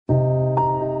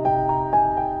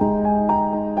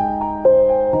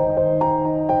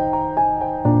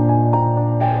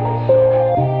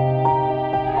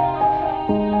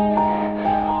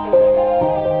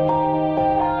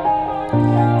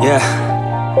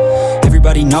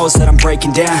Everybody knows that I'm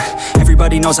breaking down.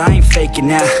 Everybody knows I ain't faking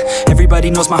now. Everybody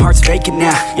knows my heart's vacant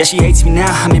now. Yeah, she hates me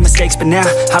now, I made mistakes, but now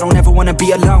I don't ever wanna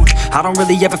be alone. I don't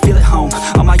really ever feel at home.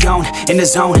 On my own, in the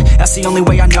zone, that's the only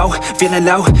way I know. Feeling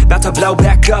low, about to blow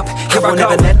back up. Here I won't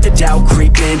ever let the doubt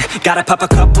creep in. Gotta pop a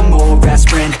couple more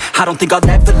aspirin. I don't think I'll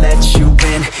ever let you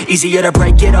in. Easier to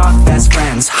break it off as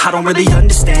friends. I don't really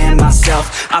understand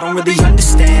myself. I don't really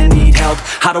understand, need help.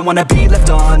 I don't wanna be left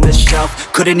on the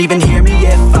shelf. Couldn't even hear me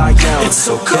if I yelled. It's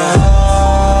so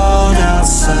cold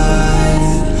outside,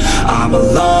 I'm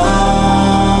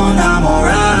alone, I'm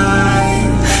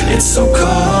alright. It's so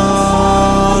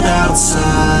cold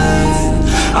outside,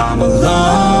 I'm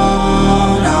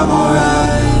alone, I'm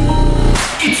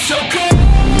alright. It's so cold.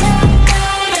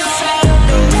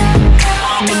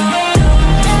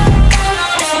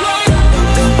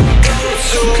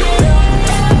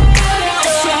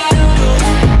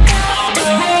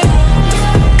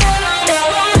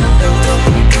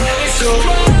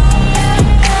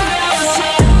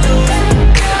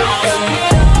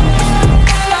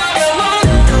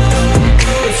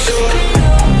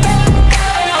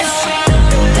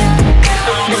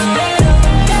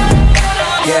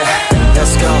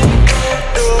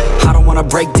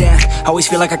 Break down, always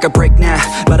feel like I could break now,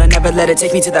 but I never let it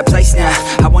take me to that place now.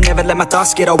 I won't ever let my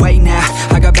thoughts get away now.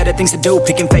 I got better things to do,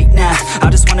 picking fate now. I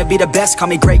just wanna be the best, call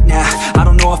me great now. I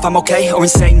don't know if I'm okay or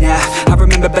insane now. I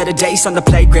remember better days on the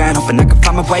playground, hoping I can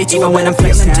find my way. Even when I'm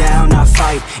feeling down, I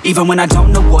fight. Even when I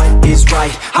don't know what is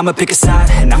right, I'ma pick a side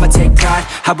and I'ma take pride.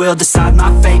 I will decide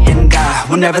my fate and I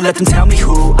will never let them tell me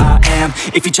who I am.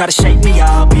 If you try to shake me,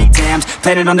 I'll be damned.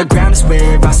 Planet on the ground is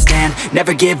where I stand.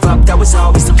 Never give up, that was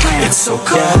always the plan. It's so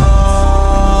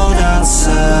cold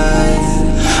outside,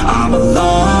 I'm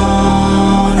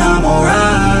alone, I'm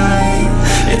alright.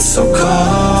 It's so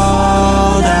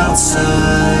cold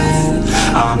outside,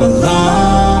 I'm alone.